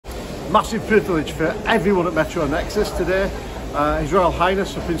Massive privilege for everyone at Metro Nexus today. His Royal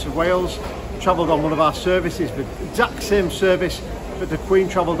Highness, the Prince of Wales, travelled on one of our services, the exact same service that the Queen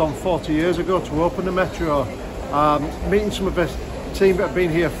travelled on 40 years ago to open the Metro. Meeting some of the team that have been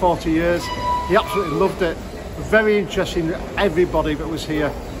here 40 years, he absolutely loved it. Very interesting that everybody that was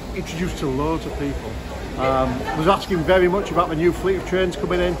here introduced to loads of people. Was asking very much about the new fleet of trains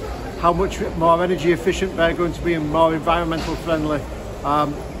coming in, how much more energy efficient they're going to be and more environmental friendly.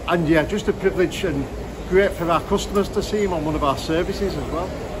 And yeah, just a privilege and great for our customers to see him on one of our services as well.